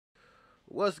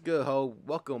What's good, ho?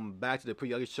 Welcome back to the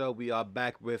Pre-Yogi Show. We are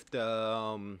back with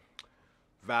the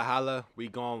Valhalla. We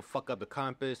gonna fuck up the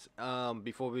compass.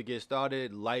 Before we get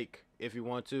started, like if you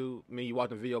want to. You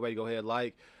watch the video already, go ahead,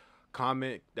 like,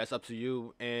 comment. That's up to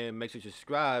you, and make sure you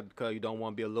subscribe because you don't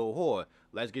want to be a little whore.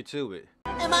 Let's get to it.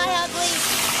 Am I ugly?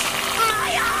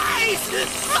 My eyes!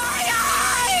 My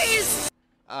eyes!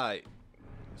 All right.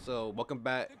 So welcome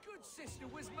back. The good sister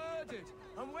was murdered,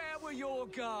 and where were your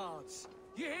guards?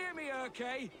 You hear me,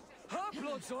 okay? Her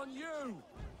blood's on you.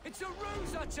 It's a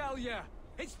ruse, I tell you.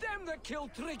 It's them that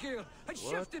killed Trigger and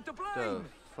shifted the blame. The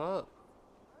fuck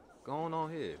going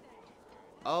on here?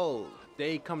 Oh,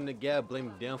 they come together,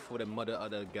 blame them for the murder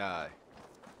of the guy.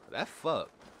 That fuck.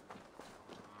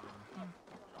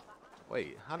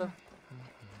 Wait, how the?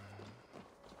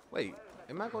 Wait,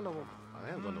 am I going the?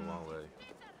 I am going the wrong way.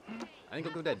 I ain't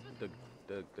gonna do that.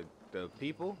 The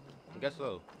people. I guess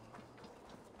so.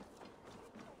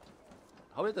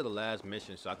 How is it the last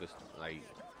mission so I could like?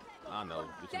 I don't know.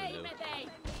 Do something new.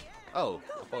 Oh,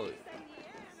 holy.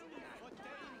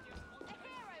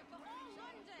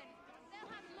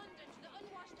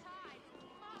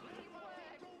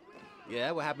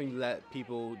 Yeah, what happened? You let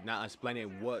people not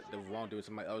explaining what the wrongdoing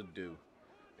somebody else do.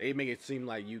 They make it seem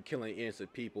like you killing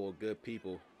innocent people or good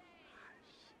people.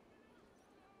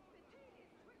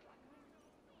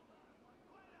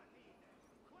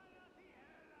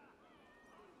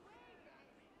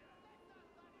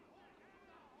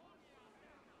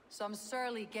 Some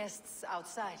surly guests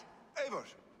outside. Eivor,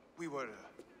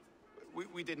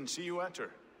 we didn't see you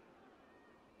enter.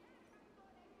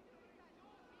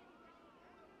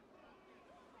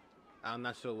 I'm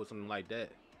not sure it was something like that.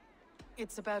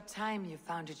 It's about time you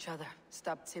found each other.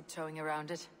 Stop tiptoeing around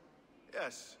it.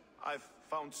 Yes, I've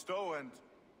found Stowe and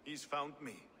he's found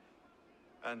me.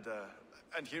 And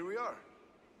here we are,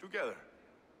 together.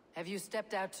 Have you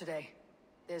stepped out today?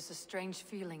 There's a strange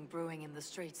feeling brewing in the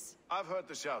streets. I've heard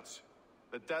the shouts.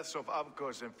 The deaths of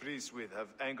Avgos and Frieswith have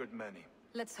angered many.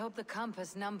 Let's hope the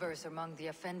compass numbers among the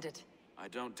offended. I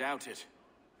don't doubt it.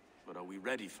 But are we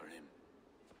ready for him?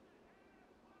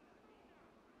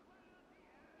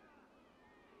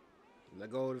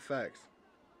 Let go of the facts.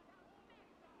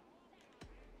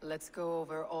 Let's go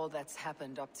over all that's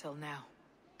happened up till now.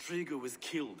 Trigger was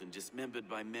killed and dismembered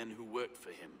by men who worked for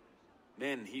him.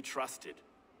 Men he trusted.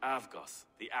 Avgos,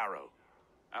 the Arrow.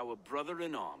 Our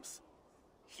brother-in-arms.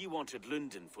 He wanted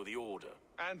London for the Order.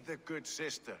 And the good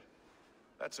sister.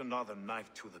 That's another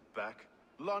knife to the back.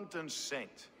 London's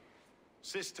saint.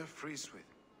 Sister Frieswith.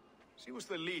 She was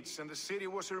the leech and the city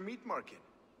was her meat market.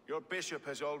 Your bishop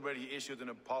has already issued an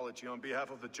apology on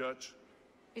behalf of the church.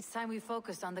 It's time we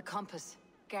focused on the compass.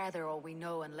 Gather all we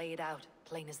know and lay it out,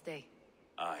 plain as day.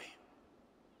 Aye.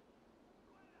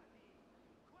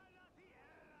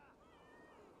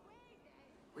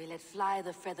 We let fly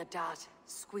the feather dart,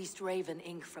 squeezed raven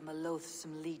ink from a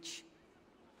loathsome leech.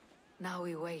 Now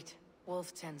we wait,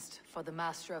 wolf-tensed, for the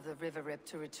master of the River Rip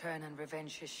to return and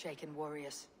revenge his shaken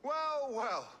warriors. Well,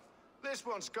 well. This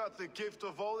one's got the gift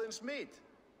of Odin's meat.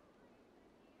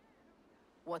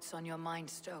 What's on your mind,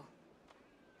 Stowe?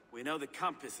 We know the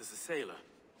Compass is a sailor.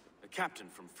 A captain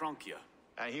from Francia.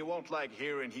 And he won't like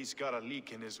hearing he's got a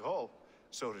leak in his hull,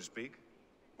 so to speak.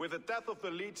 With the death of the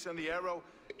leech and the arrow,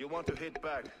 you want to hit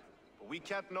back. But we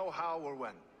can't know how or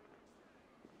when.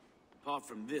 Apart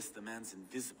from this, the man's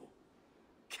invisible.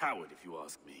 Coward, if you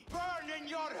ask me. Burn in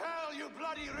your hell, you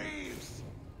bloody reeves!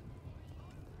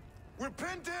 We're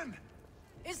pinned in!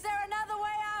 Is there another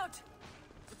way out?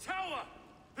 The tower!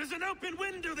 There's an open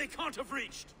window they can't have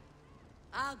reached!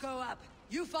 I'll go up.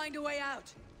 You find a way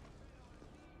out.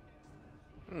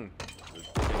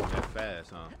 Just taking that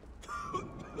fast, huh?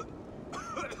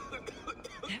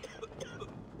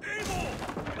 Evil!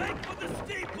 Make for the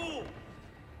steeple!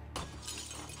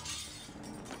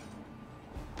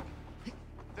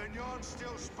 The yarn's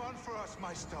still spun for us,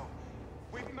 my Stowe.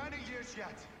 We've many years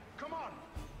yet. Come on!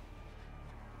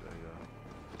 There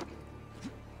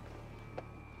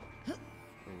you go.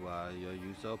 Why are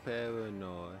you so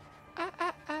paranoid?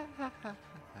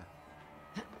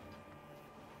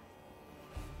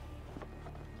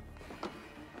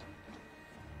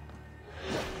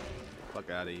 Fuck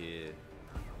out of here.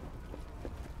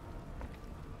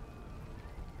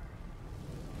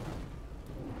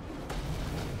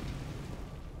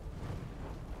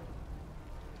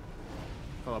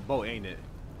 From a boat, ain't it?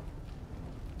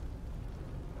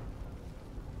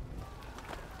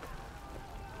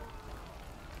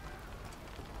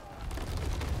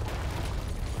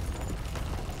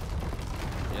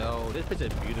 Yo, this picture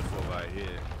is beautiful right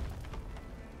here.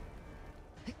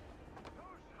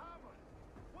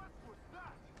 What was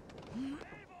that?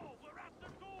 Evil, we're at the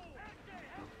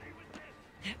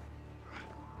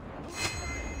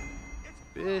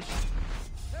bitch.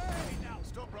 Hey, now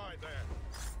stop right there.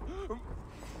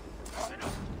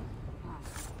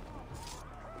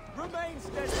 Remain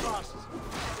steadfast.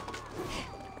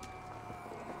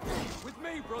 With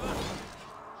me, brother.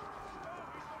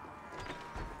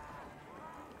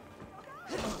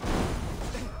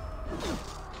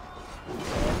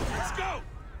 Let's go!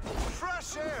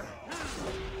 Fresh air!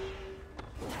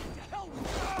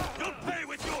 You'll pay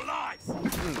with your lives!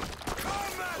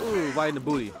 Ooh, right in the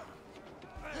booty.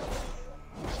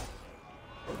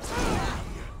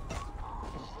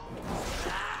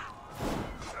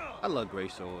 I love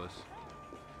great swords.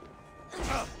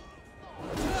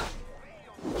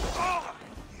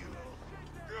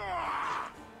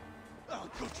 I'll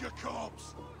cut your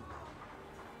corpse.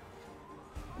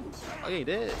 Oh, he ain't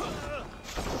dead.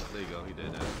 There you go, he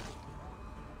did that.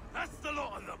 That's the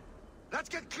lot of them! Let's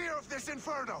get clear of this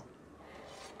inferno.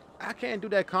 I can't do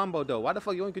that combo though. Why the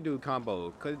fuck you only can do a combo?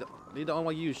 Cause he's the only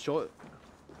one you use short.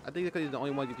 I think because he's the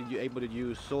only one you able to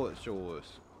use short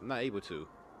swords. I'm not able to,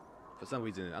 for some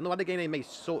reason. I know why the game ain't make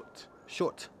short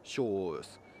swords.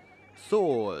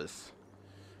 Swords.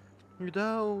 You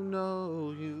don't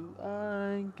know you,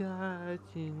 I got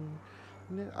you.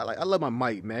 I love my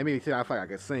mic, man. It made me feel like I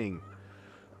can sing.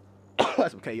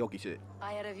 That's some karaoke shit.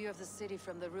 I had a view of the city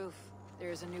from the roof. There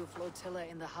is a new flotilla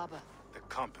in the harbor. The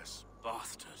compass.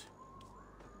 Bastard.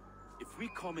 If we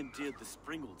commandeered the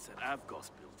springalds that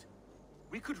Avgos built,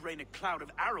 we could rain a cloud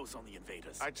of arrows on the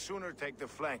invaders. I'd sooner take the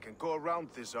flank and go around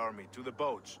this army to the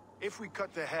boats. If we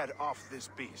cut the head off this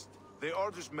beast, the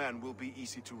Order's men will be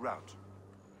easy to rout.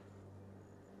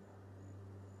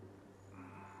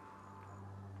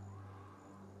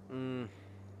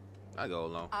 I go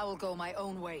alone. I will go my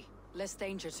own way. Less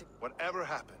danger to... Whatever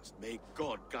happens, May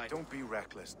God guide. don't be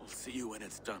reckless. I'll see you when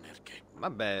it's done, Erke. My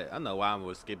bad. I know why I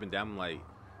was skipping down. I'm like,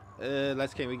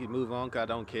 we can move on, cause I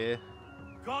don't care.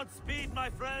 Godspeed, my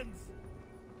friends!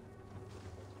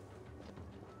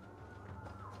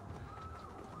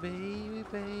 Baby,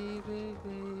 baby,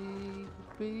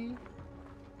 baby.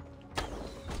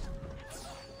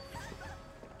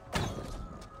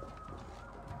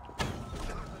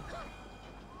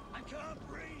 I can't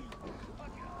breathe.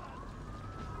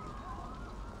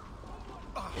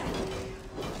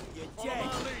 You're dead.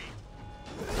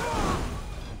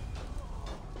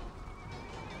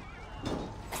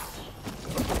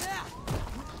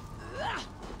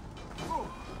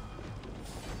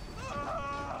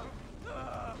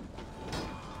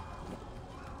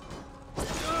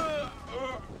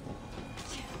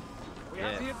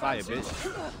 Yeah, fire, bitch.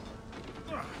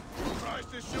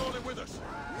 Christ is surely with us.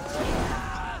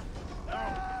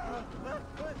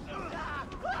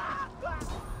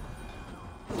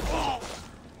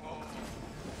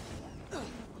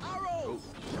 Arrow!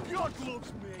 God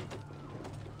loves me.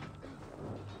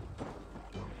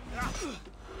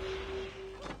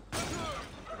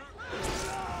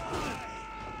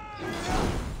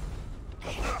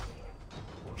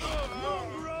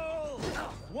 Roll!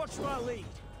 Watch my lead.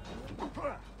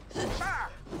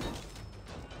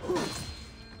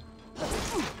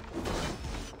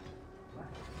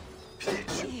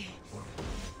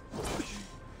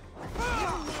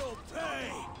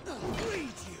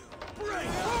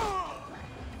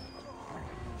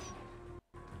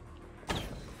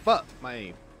 Fuck my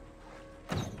aim.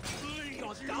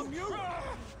 God damn you!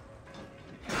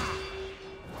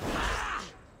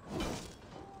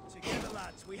 Together,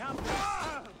 lads, we have this.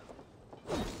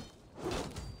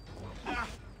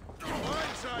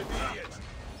 Blindside the idiot.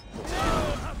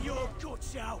 Have your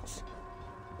guts out.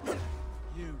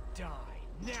 You die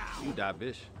now. You die,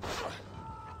 bitch.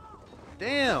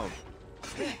 Damn.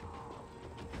 Hey!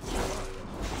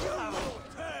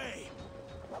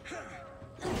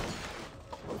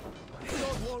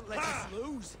 God won't let us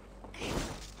lose.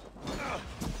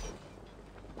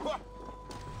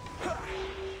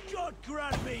 God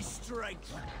grant me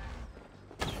strength.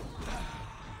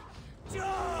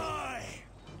 Die!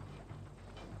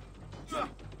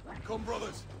 Come,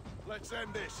 brothers. Let's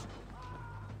end this.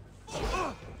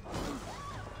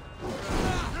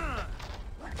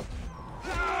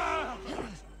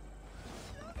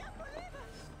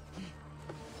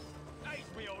 Aid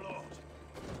me, O Lord.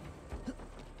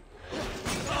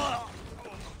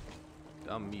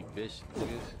 Dumb me, bitch.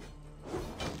 Niggas.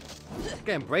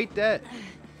 Can't break that.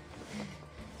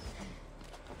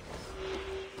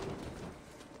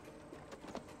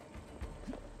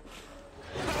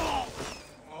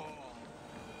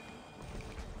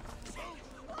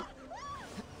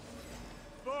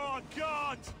 For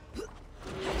God!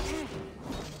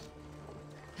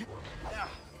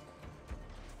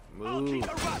 I'll keep Move. the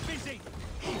rat busy.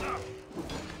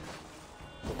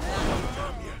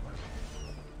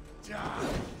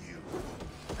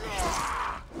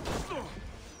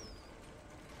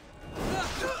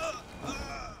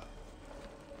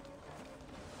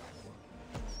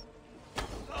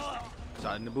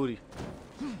 Shot in the booty.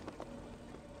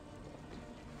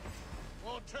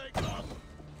 Won't take long.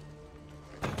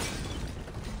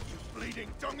 You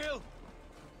bleeding dunghill?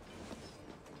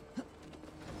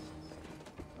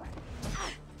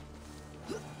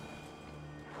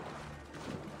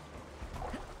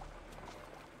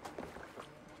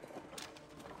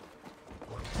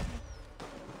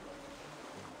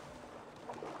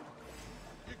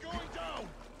 You're going down.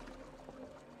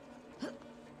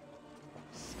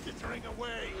 Skittering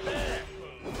away. There.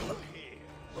 Look here.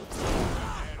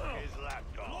 There is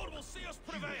lapdog. Lord will see us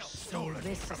prevail. So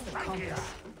this is the compass.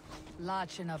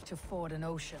 Large enough to ford an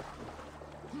ocean.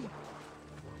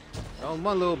 Oh,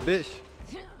 my little bitch.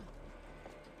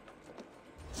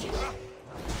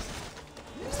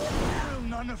 Will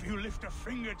none of you lift a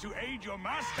finger to aid your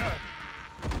master?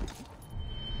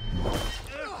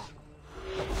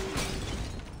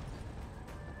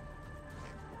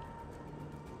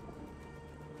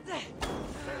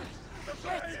 The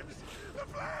flames! The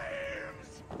flames!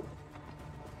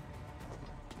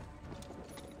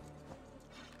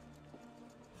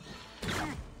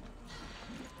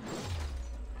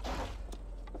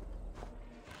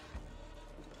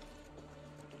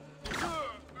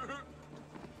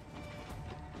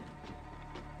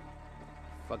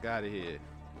 Fuck out of here.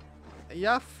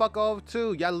 Y'all fuck off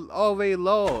too. Y'all already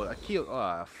low. I killed.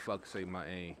 Oh, fuck, save my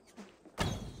aim.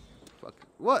 Fuck.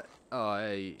 What? Oh,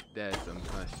 hey, that's some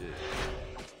kind of shit.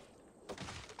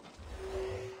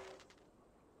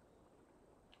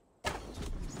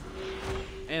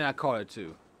 And I caught it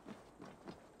too.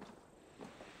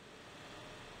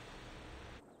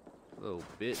 Little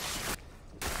bitch.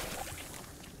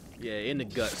 Yeah, in the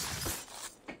guts.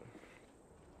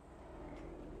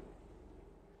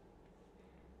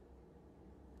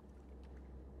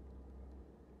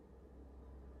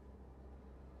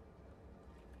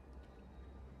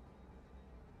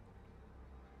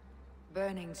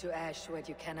 Burning to ash what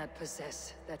you cannot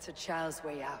possess. That's a child's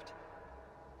way out.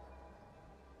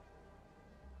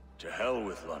 To hell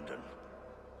with London.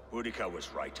 Boudica was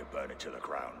right to burn it to the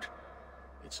ground.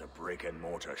 It's a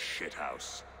brick-and-mortar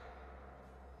shithouse.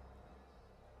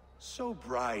 So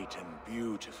bright and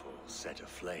beautiful, set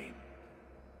aflame.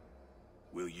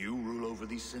 Will you rule over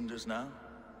these cinders now?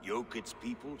 Yoke its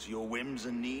people to your whims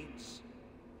and needs?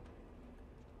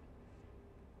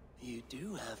 You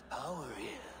do have power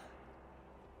here.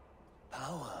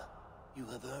 Power you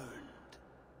have earned.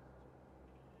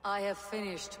 I have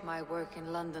finished my work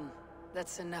in London.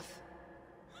 That's enough.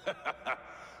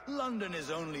 London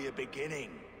is only a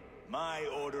beginning. My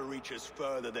order reaches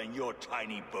further than your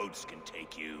tiny boats can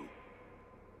take you.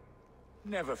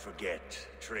 Never forget,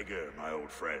 Trigger, my old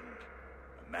friend.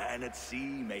 A man at sea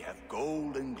may have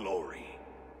gold and glory,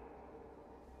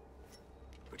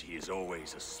 but he is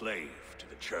always a slave to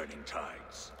the churning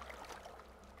tides.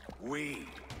 We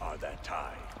are that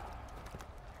tide.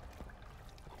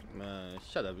 Man,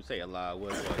 shut up. You say a lot.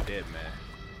 We're dead, man.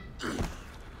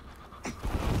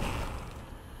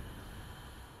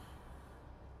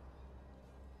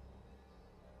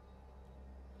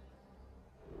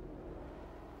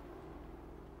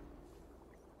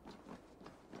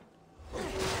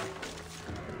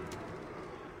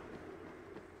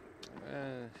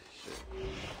 Shit.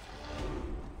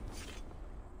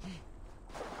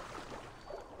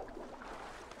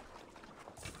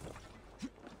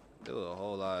 Do a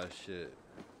whole lot of shit.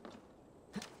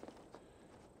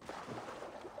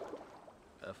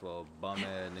 That's for a bum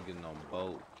ass nigga on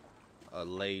boat. A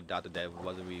lay doctor that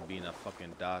wasn't really being a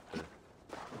fucking doctor.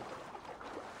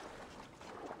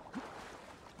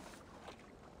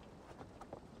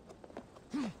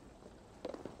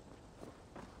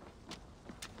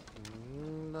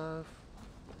 Love.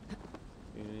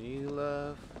 You need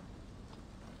love.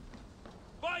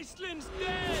 Weislin's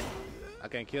dead! I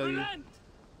can't kill you. Relent!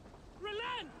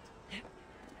 Relent!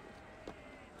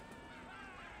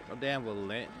 No damn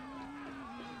relent.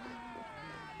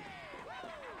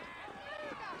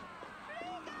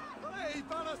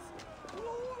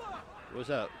 What's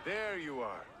up? There you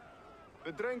are.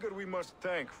 The Drenker we must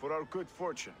thank for our good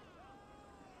fortune.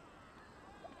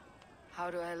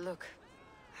 How do I look?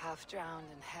 Half drowned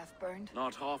and half burned?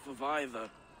 Not half of either.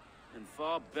 And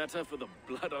far better for the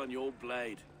blood on your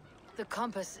blade. The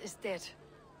compass is dead.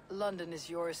 London is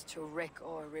yours to wreck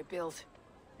or rebuild.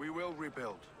 We will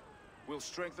rebuild. We'll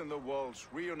strengthen the walls,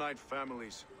 reunite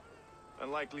families,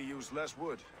 and likely use less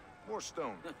wood, more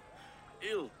stone.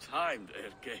 Ill-timed,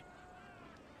 Erke.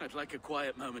 I'd like a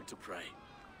quiet moment to pray.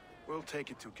 We'll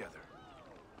take it together.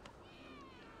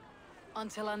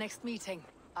 Until our next meeting,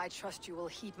 I trust you will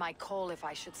heed my call if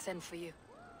I should send for you.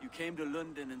 You came to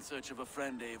London in search of a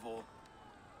friend, Eivor.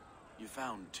 You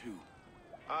found two.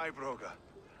 Aye, Broga.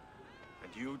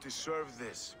 And you deserve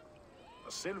this.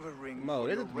 A silver ring Mo, for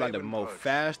this your is like the raven most bird.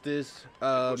 fastest It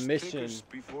was mission Trigger's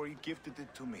before he gifted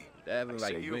it to me. that I ever I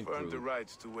like say you've went earned the through.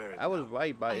 rights to wear it. I was now.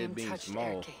 right by I it am being touched,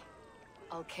 small. Erke.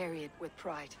 I'll carry it with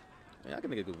pride. Yeah, I can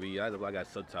make a good video. I got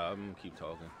so tired. I'm gonna keep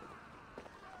talking.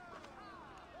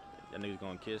 That nigga's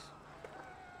gonna kiss.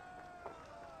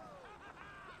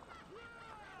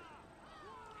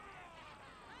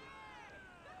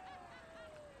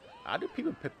 How do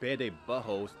people prepare their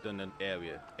buttholes during the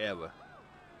era?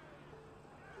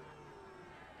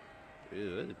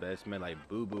 Ew, this bad smell like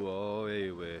boo-boo all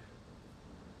everywhere.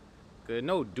 Good,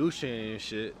 no douching and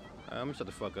shit. I'm gonna shut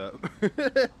the fuck up.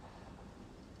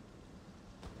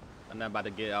 I'm not about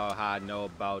to get all how I know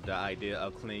about the idea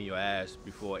of cleaning your ass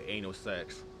before anal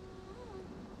sex.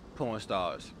 Porn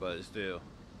stars, but still.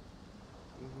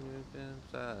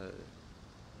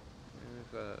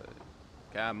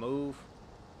 Can I move?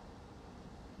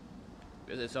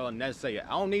 This is so unnecessary. I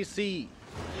don't need seed.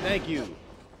 Thank you.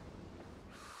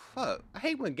 Fuck. I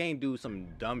hate when game do some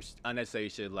dumb unnecessary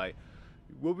shit like,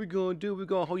 what we gonna do? We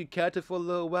gonna hold you captive for a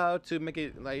little while to make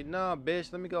it like, nah,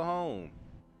 bitch, let me go home.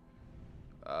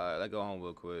 Alright, let's go home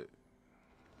real quick.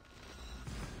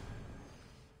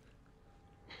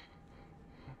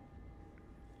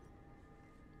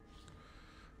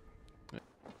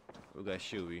 We got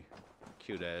Shuey.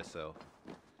 Cute ass self.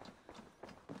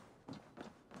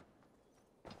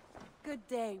 Good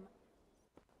dame.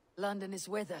 London is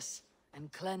with us,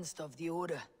 and cleansed of the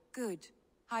Order. Good.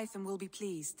 Hytham will be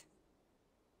pleased.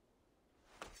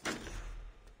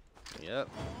 Yep.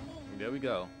 There we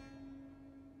go.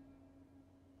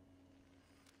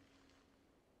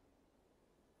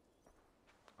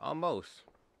 Almost.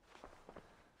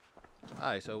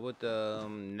 Alright, so what the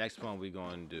next one we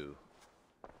gonna do?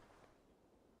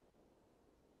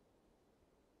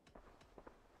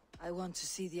 I want to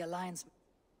see the Alliance.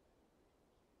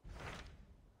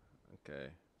 Okay.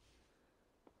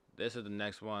 This is the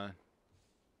next one.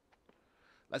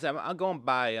 Like I said, I'm going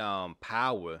by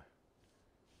power.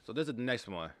 So this is the next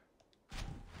one.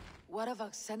 What of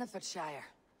Xenofordshire?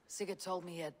 Sigurd told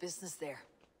me he had business there.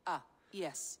 Ah,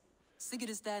 yes. Sigurd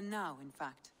is there now, in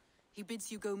fact. He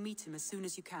bids you go meet him as soon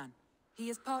as you can. He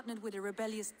has partnered with a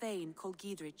rebellious Thane called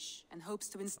Giedrich, and hopes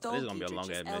to install This is gonna be a Giedrich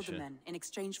long as admission. elderman in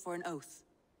exchange for an oath.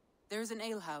 There is an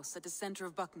alehouse at the center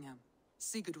of Buckingham.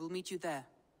 Sigurd will meet you there.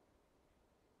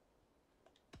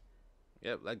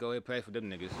 Yep, let's go ahead and pray for them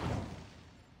niggas.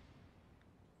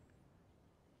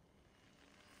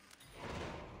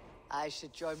 I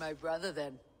should join my brother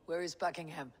then. Where is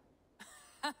Buckingham?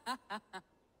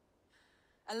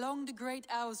 Along the great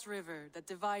Ouse River that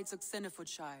divides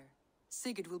Xenofordshire.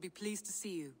 Sigurd will be pleased to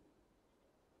see you.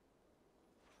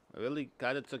 Really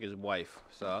kinda took his wife,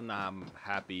 so I'm not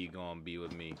happy he gonna be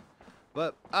with me.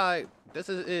 But alright, this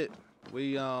is it.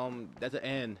 We that's the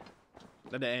end.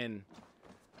 That's the end.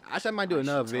 I might do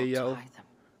another video.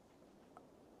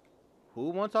 Who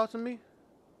wanna talk to me?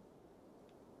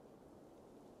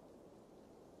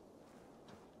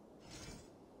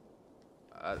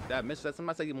 That missed that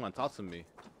somebody said you wanna talk to me.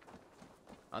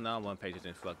 Oh no, I don't want to pay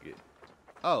attention, fuck it.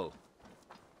 Oh.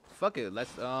 Fuck it,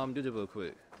 let's do this real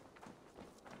quick.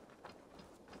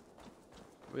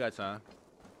 We got time.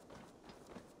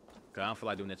 Cause I don't feel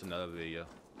like doing this in another video.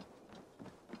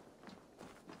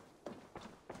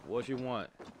 What you want?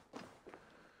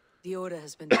 The Order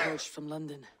has been purged from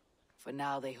London. For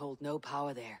now, they hold no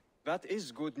power there. That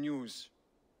is good news.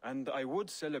 And I would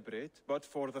celebrate, but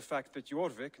for the fact that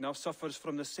Jorvik now suffers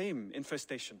from the same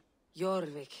infestation.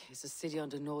 Jorvik is a city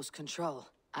under Norse control.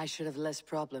 I should have less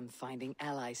problem finding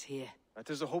allies here. That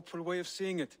is a hopeful way of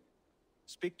seeing it.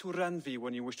 Speak to Ranvi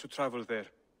when you wish to travel there.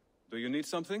 Do you need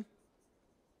something?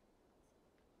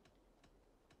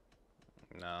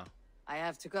 No. I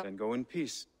have to go. Then go in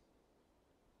peace.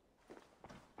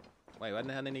 Wait, what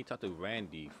the hell they need to talk to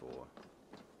Randy for?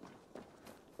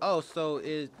 Oh, so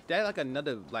is that like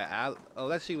another like? Oh,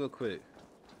 let's see real quick.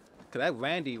 Cause that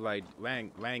Randy, right?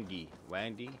 Randy.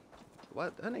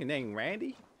 What? Her name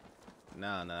Randy? No,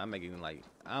 I'm making like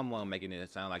I'm making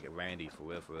it sound like a Randy for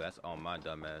real. That's on my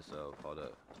dumb ass. So hold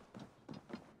up.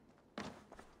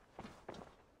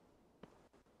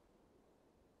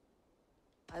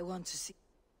 I want to see.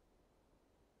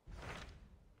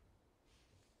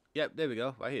 Yep, there we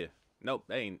go, right here. Nope,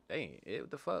 they ain't it.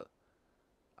 What the fuck?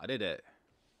 I did that.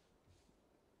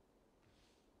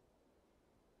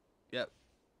 Yep.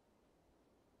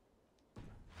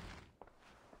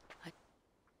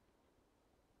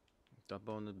 Stop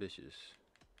on the bitches.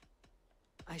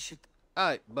 I should...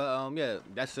 Alright, but yeah,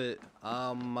 that's it.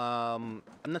 I'm not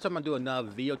talking about do another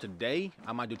video today.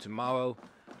 I might do tomorrow.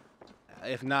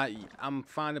 If not, I'm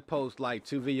fine to post like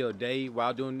 2 videos a day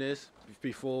while doing this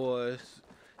before,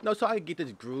 so I can get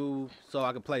this groove, so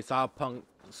I can play Cyberpunk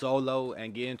solo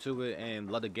and get into it and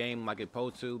love the game like it's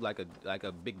supposed to, like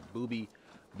a big booby,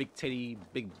 big titty,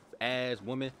 big ass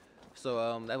woman.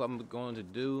 So that's what I'm going to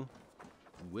do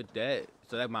with that.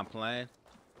 So that's my plan.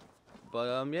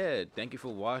 But yeah, thank you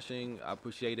for watching. I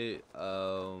appreciate it.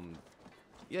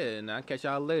 Yeah, and I'll catch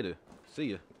y'all later.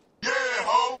 See ya. Yeah,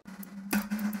 ho!